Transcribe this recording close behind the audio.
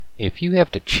if you have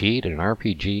to cheat in an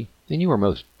RPG, then you are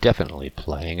most definitely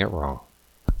playing it wrong.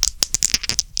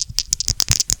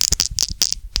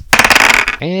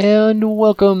 And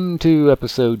welcome to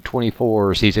episode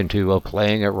 24, season 2 of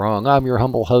Playing It Wrong. I'm your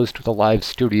humble host with a live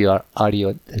studio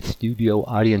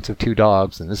audience of 2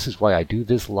 dogs, and this is why I do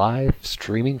this live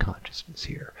streaming consciousness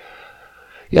here.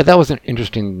 Yeah, that was an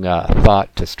interesting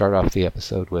thought to start off the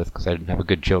episode with, because I didn't have a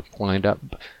good joke lined up.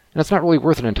 And it's not really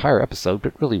worth an entire episode,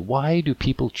 but really, why do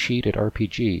people cheat at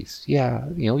RPGs? Yeah,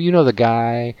 you know the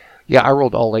guy. Yeah, I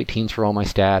rolled all 18s for all my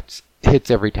stats. Hits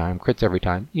every time, crits every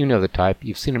time. You know the type.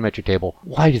 You've seen him at your table.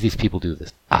 Why do these people do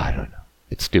this? I don't know.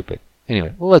 It's stupid.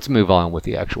 Anyway, well, let's move on with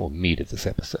the actual meat of this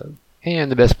episode.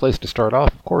 And the best place to start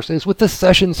off, of course, is with the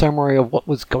session summary of what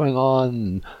was going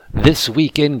on this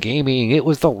week in gaming. It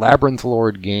was the Labyrinth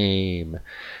Lord game.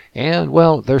 And,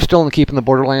 well, they're still in Keep in the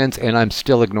Borderlands, and I'm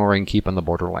still ignoring Keep in the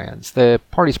Borderlands. The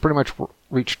party's pretty much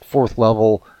reached 4th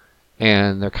level,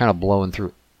 and they're kind of blowing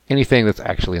through anything that's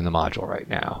actually in the module right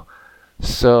now.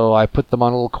 So I put them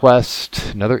on a little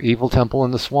quest, another evil temple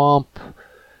in the swamp,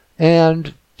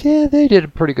 and yeah, they did a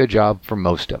pretty good job for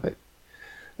most of it.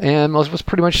 And most of it was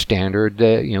pretty much standard,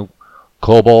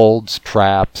 kobolds,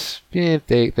 traps,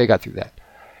 they got through that.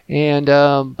 And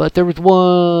but there was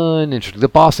one interesting. The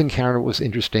boss encounter was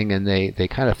interesting, and they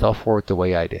kind of fell for it the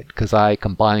way I did, because I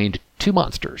combined 2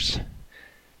 monsters.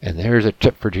 And there's a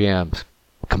tip for GMs: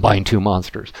 combine 2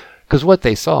 monsters, because what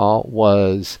they saw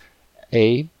was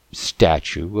a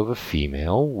statue of a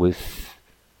female with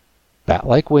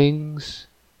bat-like wings,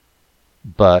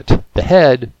 but the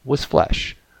head was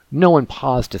flesh. No one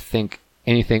paused to think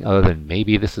anything other than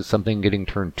maybe this is something getting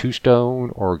turned to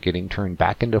stone or getting turned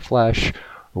back into flesh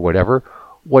or whatever.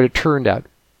 What it turned out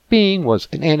being was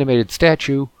an animated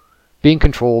statue being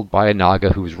controlled by a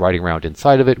Naga who was riding around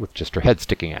inside of it with just her head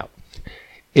sticking out.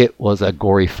 It was a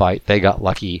gory fight. They got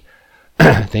lucky.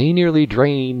 They nearly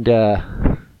drained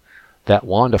that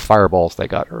wand of fireballs they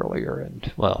got earlier,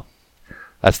 and, well,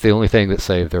 that's the only thing that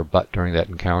saved their butt during that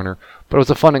encounter. But it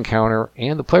was a fun encounter,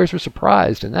 and the players were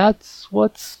surprised, and that's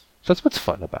what's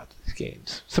fun about these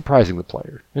games. Surprising the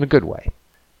player in a good way.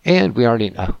 And we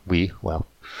already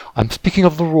I'm speaking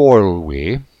of the royal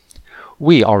we.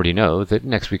 We already know that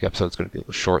next week's episode is going to be a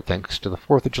little short thanks to the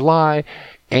 4th of July,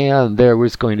 and there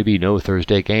was going to be no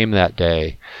Thursday game that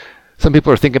day. Some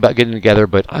people are thinking about getting together,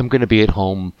 but I'm going to be at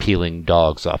home peeling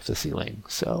dogs off the ceiling.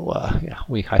 So,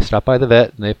 I stopped by the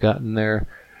vet, and they've gotten their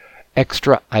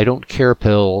extra I don't care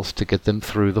pills to get them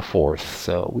through the 4th.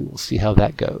 So we will see how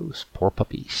that goes. Poor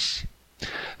puppies.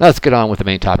 Now let's get on with the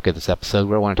main topic of this episode,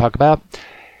 what I want to talk about.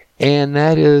 And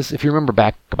that is, if you remember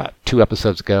back about 2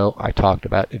 episodes ago, I talked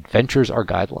about adventures are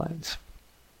guidelines.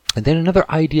 And then another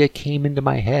idea came into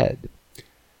my head,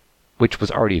 which was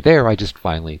already there. I just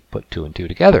finally put 2 and 2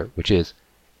 together, which is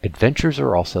adventures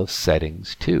are also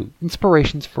settings too.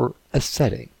 Inspirations for a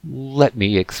setting. Let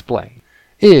me explain.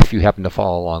 If you happen to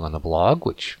follow along on the blog,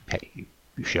 which, hey,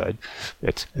 you should,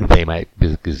 it's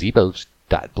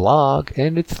theymightbegazebos.blog,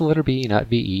 and it's the letter B, not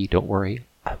B-E. Don't worry,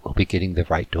 I will be getting the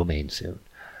right domain soon.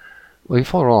 Well, you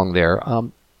follow along there.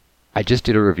 I just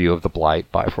did a review of The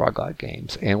Blight by Frog God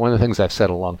Games, and one of the things I've said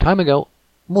a long time ago,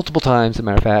 multiple times, as a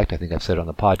matter of fact, I think I've said on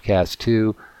the podcast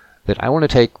too, that I want to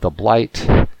take The Blight,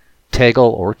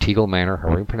 Tegel, or Tegel Manor,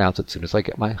 however you pronounce it, as soon as I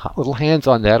get my hot little hands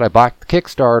on that. I bought the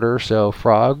Kickstarter, so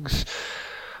frogs,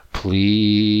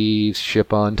 please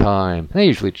ship on time. They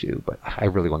usually do, but I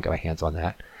really want to get my hands on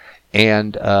that.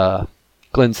 And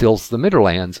Glen Seals the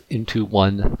Midderlands into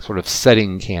one sort of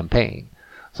setting campaign.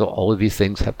 So all of these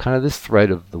things have kind of this thread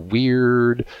of the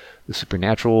weird, the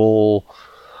supernatural,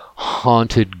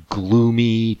 haunted,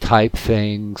 gloomy type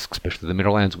things, especially the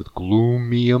Midderlands with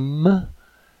gloomium,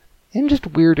 and just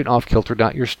weird and off-kilter,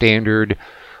 not your standard,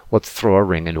 let's throw a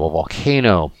ring into a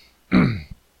volcano.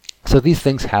 So these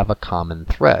things have a common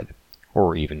thread,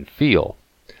 or even feel.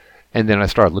 And then I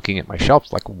started looking at my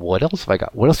shelves, like, what else have I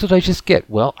got? What else did I just get?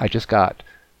 Well, I just got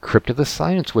Crypt of the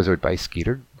Science Wizard by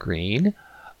Skeeter Green.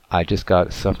 I just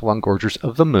got Cephalon Gorgers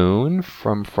of the Moon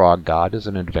from Frog God as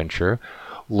an adventure.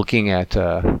 Looking at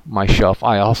my shelf,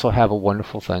 I also have a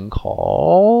wonderful thing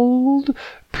called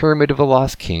Pyramid of the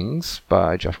Lost Kings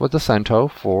by Joshua DeSanto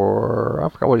for, I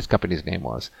forgot what his company's name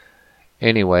was.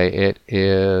 Anyway, it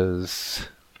is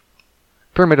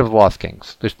Pyramid of the Lost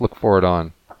Kings. Just look for it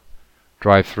on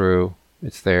Drive-Thru.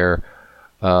 It's there.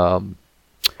 But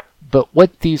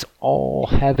what these all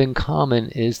have in common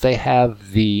is they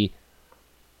have the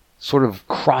sort of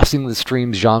crossing the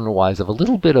streams genre-wise of a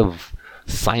little bit of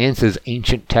science's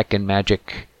ancient tech and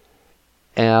magic,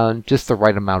 and just the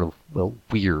right amount of, well,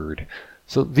 weird.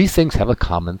 So these things have a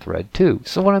common thread too.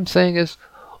 So what I'm saying is,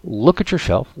 look at your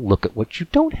shelf, look at what you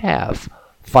don't have.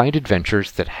 Find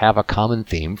adventures that have a common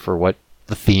theme for what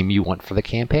the theme you want for the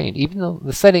campaign. Even though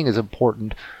the setting is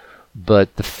important,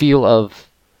 but the feel of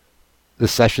the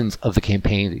sessions of the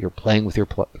campaign that you're playing with your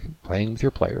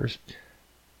players,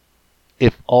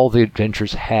 if all the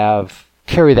adventures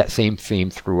carry that same theme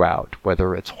throughout,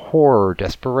 whether it's horror,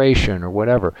 desperation, or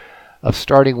whatever, of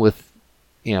starting with,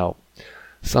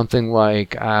 something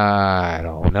like, I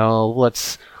don't know,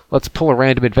 let's pull a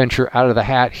random adventure out of the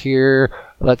hat here.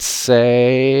 Let's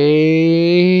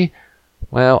say,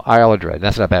 Isle of Dread.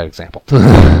 That's not a bad example.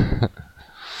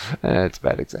 It's a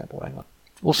bad example. Hang on.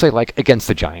 We'll say like Against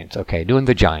the Giants. Okay, doing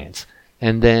the Giants.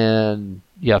 And then,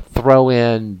 throw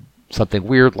in something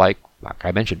weird like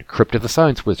I mentioned, Crypt of the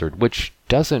Science Wizard, which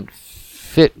doesn't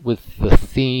fit with the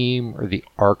theme or the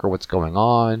arc or what's going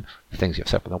on, the things you have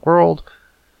set in the world.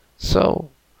 So,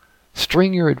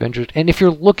 string your adventures. And if you're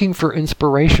looking for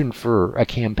inspiration for a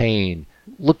campaign,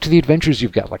 look to the adventures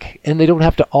you've got. And they don't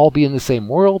have to all be in the same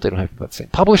world. They don't have to be the same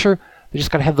publisher. They just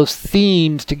got to have those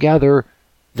themes together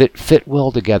that fit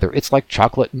well together. It's like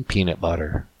chocolate and peanut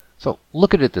butter. So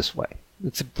look at it this way.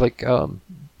 It's like,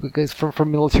 because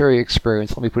from military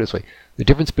experience, let me put it this way. The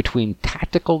difference between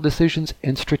tactical decisions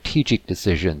and strategic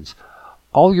decisions.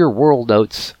 All your world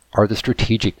notes are the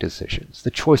strategic decisions.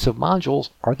 The choice of modules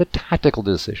are the tactical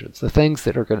decisions. The things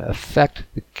that are going to affect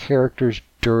the characters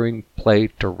during play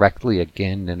directly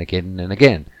again and again and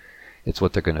again. It's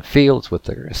what they're going to feel. It's what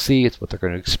they're going to see. It's what they're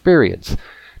going to experience.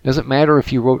 It doesn't matter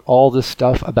if you wrote all this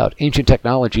stuff about ancient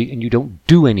technology and you don't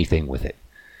do anything with it.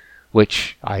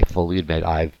 Which I fully admit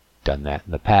I've done that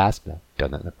in the past, I've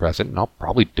done that in the present, and I'll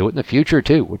probably do it in the future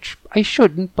too, which I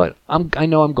shouldn't, but I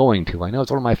know I'm going to. I know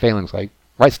it's one of my failings. I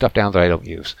write stuff down that I don't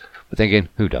use. But then again,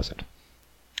 who doesn't?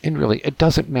 And really, it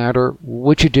doesn't matter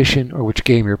which edition or which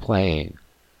game you're playing.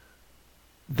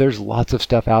 There's lots of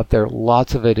stuff out there.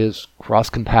 Lots of it is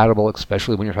cross-compatible,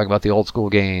 especially when you're talking about the old school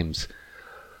games.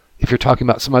 If you're talking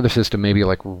about some other system, maybe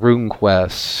like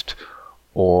RuneQuest,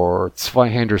 or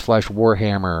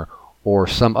Zweihander/Warhammer, or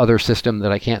some other system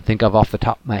that I can't think of off the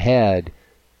top of my head,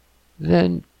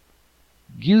 then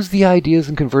use the ideas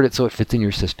and convert it so it fits in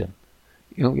your system.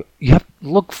 You have to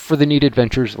look for the neat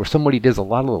adventures where somebody does a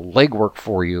lot of the legwork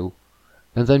for you,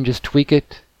 and then just tweak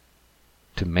it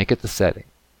to make it the setting.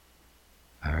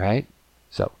 Alright?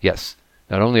 So, yes,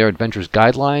 not only are adventures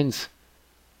guidelines,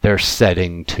 they're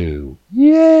setting too.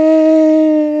 Yay!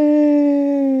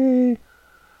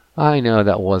 I know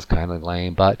that was kind of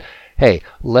lame, but hey,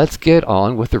 let's get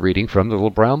on with the reading from the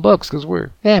Little Brown Books, because we're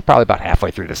probably about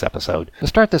halfway through this episode. To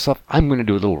start this off, I'm going to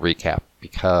do a little recap,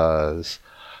 because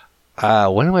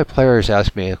one of my players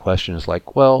asked me a question, is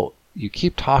like, well, you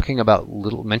keep talking about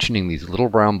mentioning these Little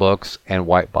Brown Books and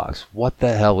White Box. What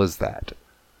the hell is that?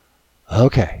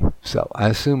 Okay, so I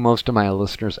assume most of my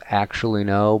listeners actually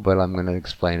know, but I'm going to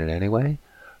explain it anyway.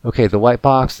 Okay, the White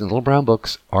Box and Little Brown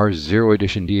Books are Zero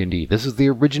Edition D&D. This is the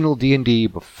original D&D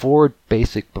before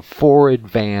Basic, before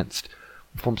Advanced,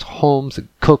 from Holmes and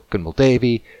Cook and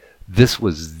Moldavy. This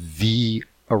was the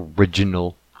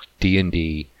original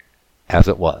D&D as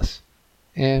it was.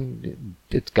 And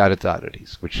it's got its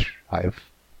oddities, which I've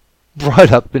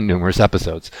brought up in numerous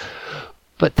episodes.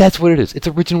 But that's what it is. It's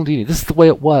original D&D. This is the way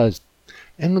it was.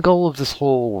 And the goal of this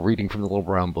whole reading from the Little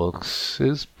Brown Books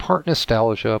is part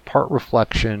nostalgia, part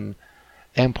reflection,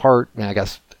 and part, I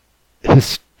guess,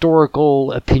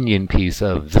 historical opinion piece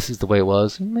of this is the way it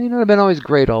was. It may not have been always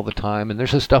great all the time, and there's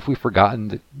some stuff we've forgotten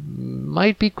that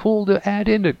might be cool to add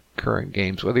into current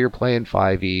games, whether you're playing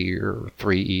 5e or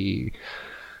 3e.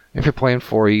 If you're playing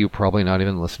 4e, you're probably not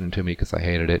even listening to me because I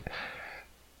hated it.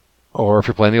 Or if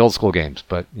you're playing the old school games.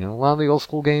 But, a lot of the old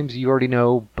school games you already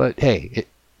know, but hey,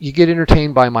 you get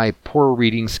entertained by my poor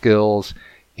reading skills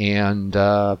and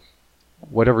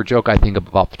whatever joke I think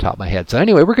of off the top of my head. So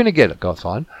anyway, we're going to get it goes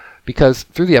on, because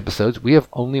through the episodes, we have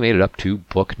only made it up to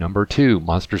book number 2,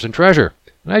 Monsters and Treasure.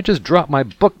 And I just dropped my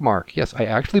bookmark. Yes, I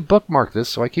actually bookmarked this,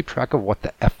 so I keep track of what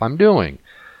the F I'm doing.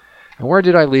 And where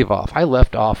did I leave off? I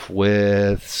left off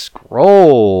with scrolls.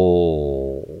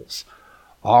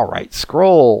 All right,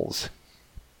 scrolls.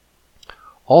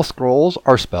 All scrolls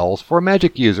are spells for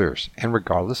magic users, and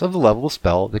regardless of the level of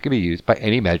spell, they can be used by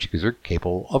any magic user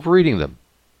capable of reading them.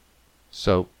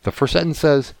 So, the first sentence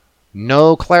says,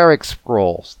 no cleric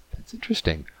scrolls. That's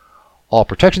interesting. All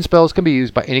protection spells can be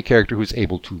used by any character who is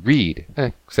able to read,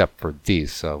 except for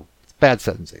these, so it's bad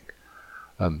sentencing.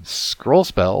 Scroll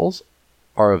spells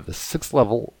are of the 6th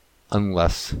level,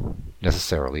 unless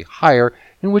necessarily higher,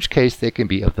 in which case they can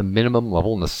be of the minimum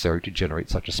level necessary to generate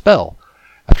such a spell.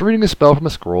 After reading a spell from a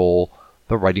scroll,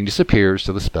 The writing disappears,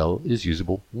 so the spell is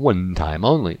usable one time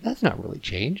only. That's not really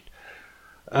changed.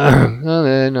 And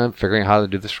then I'm figuring out how to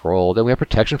do the scroll. Then we have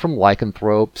protection from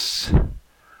lycanthropes.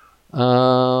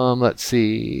 Let's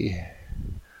see.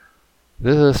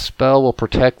 This spell will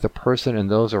protect the person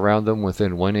and those around them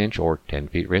within 1 inch or 10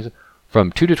 feet range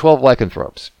from 2 to 12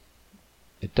 lycanthropes.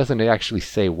 It doesn't actually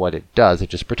say what it does, it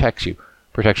just protects you.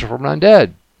 Protection from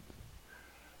undead.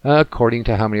 According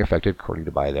to how many are affected, according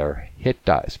to by their hit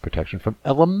dice. Protection from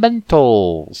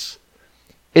elementals.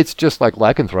 It's just like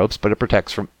lycanthropes, but it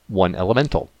protects from one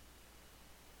elemental,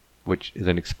 which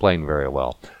isn't explained very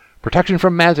well. Protection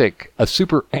from magic, a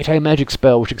super anti-magic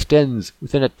spell which extends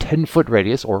within a 10-foot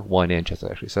radius, or 1 inch as it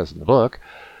actually says in the book,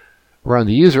 around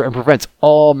the user and prevents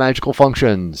all magical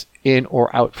functions in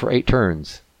or out for 8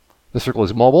 turns. The circle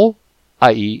is mobile,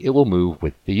 i.e. it will move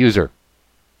with the user.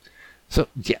 So,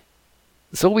 yeah.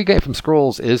 So what we get from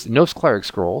scrolls is no cleric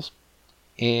scrolls,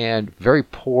 and very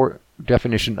poor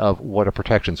definition of what a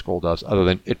protection scroll does, other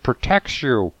than it protects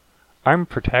you. I'm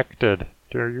protected.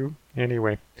 Dare you?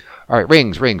 Anyway. Alright,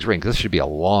 rings. This should be a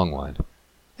long one.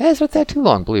 It's not that too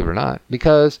long, believe it or not,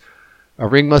 because a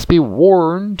ring must be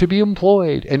worn to be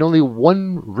employed, and only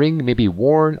one ring may be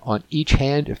worn on each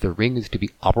hand if the ring is to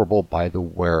be operable by the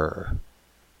wearer.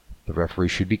 The referee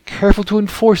should be careful to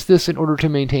enforce this in order to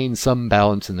maintain some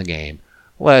balance in the game.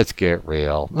 Let's get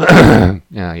real.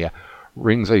 Yeah.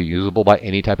 Rings are usable by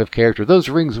any type of character. Those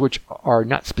rings which are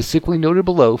not specifically noted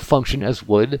below function as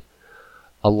would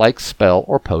a like spell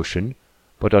or potion,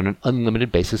 but on an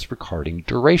unlimited basis regarding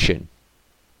duration.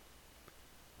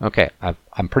 Okay,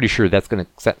 I'm pretty sure that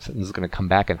sentence is going to come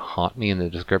back and haunt me in the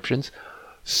descriptions.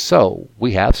 So,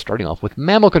 we have, starting off with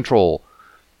mammal control.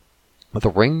 The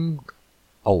ring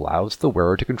allows the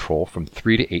wearer to control from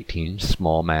 3 to 18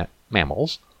 small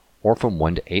mammals, or from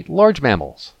 1 to 8 large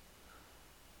mammals.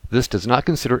 This does not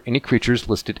consider any creatures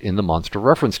listed in the monster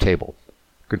reference table.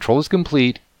 Control is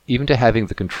complete even to having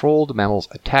the controlled mammals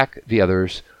attack the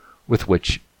others with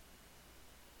which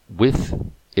what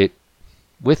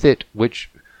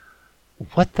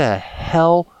the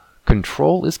hell?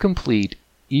 Control is complete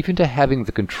even to having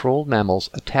the controlled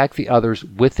mammals attack the others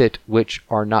with it which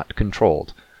are not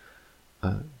controlled.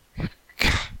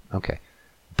 Okay.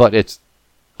 But it's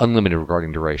unlimited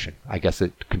regarding duration. I guess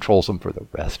it controls them for the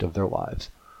rest of their lives.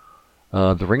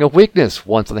 The Ring of Weakness.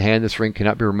 Once on the hand, this ring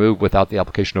cannot be removed without the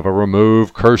application of a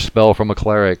remove curse spell from a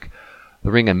cleric.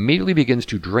 The ring immediately begins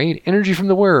to drain energy from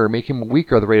the wearer, making him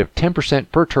weaker at the rate of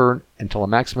 10% per turn until a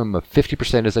maximum of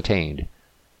 50% is attained.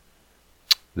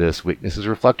 This weakness is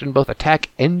reflected in both attack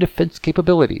and defense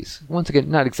capabilities. Once again,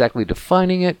 not exactly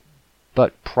defining it,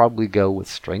 but probably go with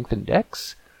strength and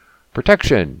dex.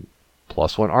 Protection,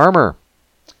 +1 armor,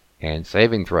 and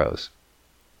saving throws.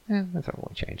 That doesn't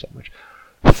really change that much.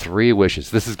 3 wishes.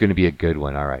 This is going to be a good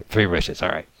one. All right, 3 wishes. All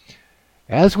right.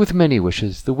 As with many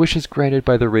wishes, the wishes granted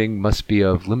by the ring must be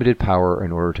of limited power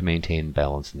in order to maintain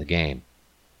balance in the game.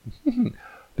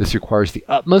 This requires the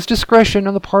utmost discretion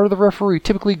on the part of the referee.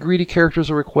 Typically, greedy characters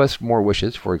will request more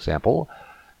wishes, for example,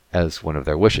 as one of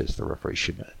their wishes. The referee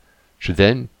should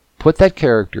then put that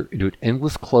character into an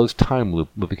endless closed time loop,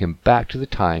 moving him back to the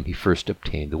time he first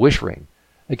obtained the wish ring.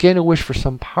 Again, a wish for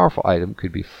some powerful item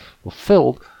could be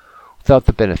fulfilled without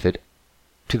the benefit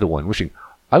to the one wishing.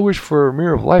 I wish for a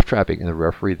mirror of life trapping, and the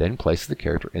referee then places the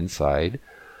character inside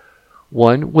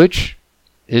one which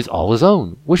is all his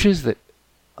own. Wishes that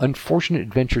unfortunate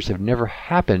adventures have never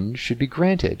happened should be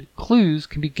granted. Clues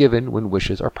can be given when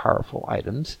wishes are powerful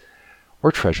items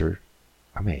or treasure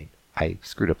are made. I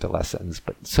screwed up the last sentence,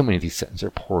 but so many of these sentences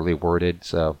are poorly worded,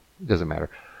 so it doesn't matter.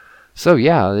 So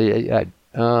yeah,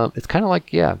 it's kind of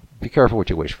like, yeah, be careful what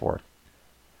you wish for.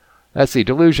 Let's see,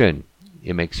 delusion.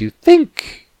 It makes you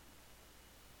think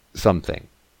something.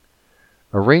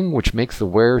 A ring which makes the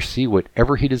wearer see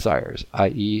whatever he desires,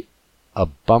 i.e. a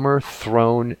bummer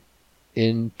thrown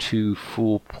into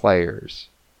fool players.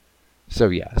 So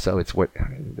yeah, so it's what...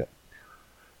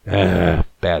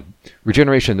 bad.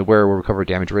 Regeneration. The wearer will recover a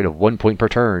damage rate of 1 point per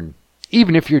turn.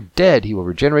 Even if you're dead, he will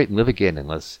regenerate and live again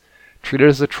unless treated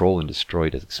as a troll and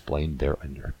destroyed as explained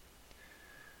thereunder.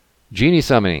 Genie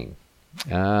summoning.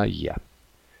 Yeah.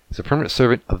 As a permanent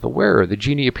servant of the wearer, the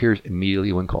genie appears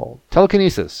immediately when called.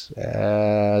 Telekinesis.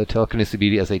 The telekinesis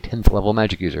ability as a 10th level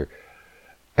magic user.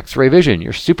 X-ray vision.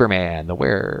 You're Superman. The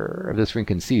wearer of this ring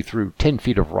can see through 10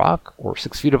 feet of rock or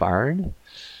 6 feet of iron.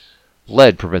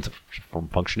 Lead prevents it from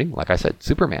functioning. Like I said,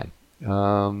 Superman.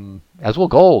 As will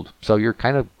gold. So you're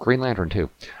kind of Green Lantern too.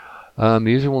 The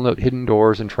user will note hidden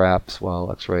doors and traps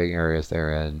while X-raying areas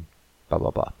therein. Blah,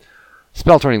 blah, blah.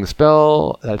 Spell turning. The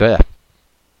spell...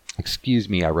 Excuse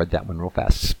me, I read that one real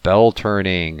fast. Spell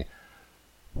turning.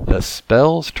 The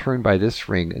spells turned by this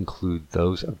ring include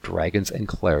those of dragons and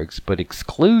clerics, but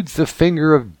excludes the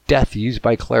Finger of Death used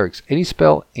by clerics. Any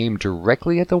spell aimed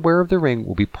directly at the wearer of the ring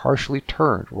will be partially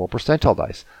turned. Roll percentile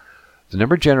dice. The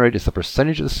number generated is the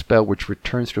percentage of the spell which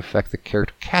returns to affect the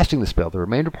character casting the spell. The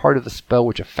remainder part of the spell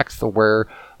which affects the wearer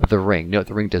of the ring. Note,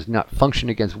 the ring does not function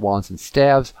against wands and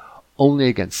staves, only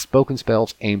against spoken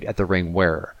spells aimed at the ring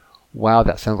wearer. Wow,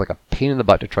 that sounds like a pain in the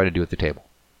butt to try to do at the table.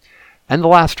 And the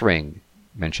last ring,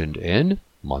 mentioned in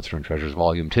Monster and Treasures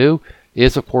Volume 2,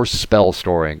 is of course spell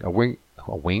storing.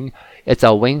 It's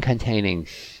a wing containing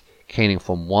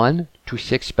from 1 to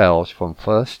 6 spells from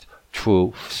 1st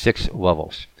to 6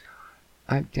 levels.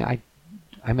 I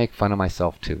make fun of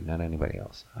myself too, not anybody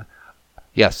else.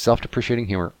 Yes, self-depreciating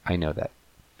humor, I know that.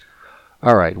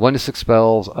 Alright, 1 to 6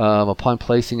 spells. Upon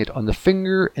placing it on the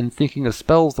finger and thinking of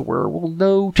spells, the wearer will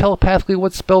know telepathically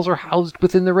what spells are housed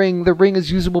within the ring. The ring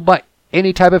is usable by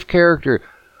any type of character,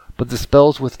 but the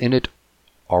spells within it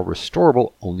are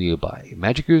restorable only by a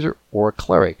magic user or a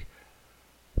cleric.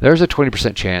 There's a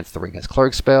 20% chance the ring has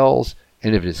cleric spells,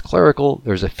 and if it is clerical,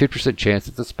 there's a 50% chance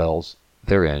that the spells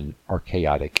therein are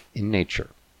chaotic in nature.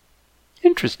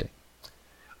 Interesting.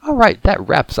 All right, that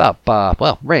wraps up,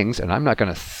 rings, and I'm not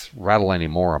going to rattle any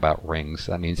more about rings.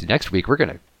 That means next week we're going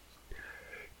to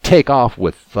take off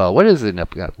with, what is it?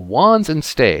 Wands and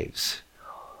staves.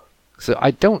 So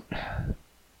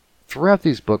throughout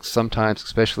these books, sometimes,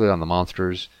 especially on the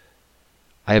monsters,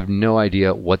 I have no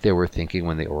idea what they were thinking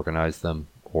when they organized them,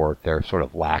 or their sort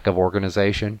of lack of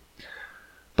organization.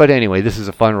 But anyway, this is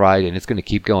a fun ride, and it's going to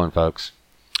keep going, folks.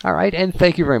 All right, and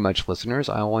thank you very much, listeners.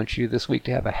 I want you this week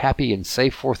to have a happy and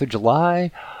safe 4th of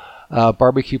July.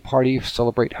 Barbecue party,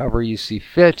 celebrate however you see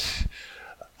fit.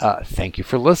 Thank you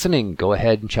for listening. Go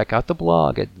ahead and check out the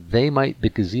blog at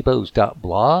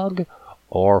theymightbegazebos.blog,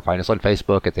 or find us on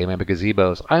Facebook at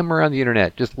theymightbegazebos. I'm around the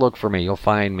internet. Just look for me. You'll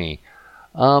find me.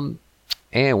 And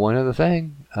one other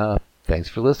thing. Thanks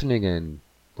for listening, and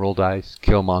roll dice,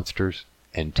 kill monsters,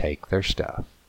 and take their stuff.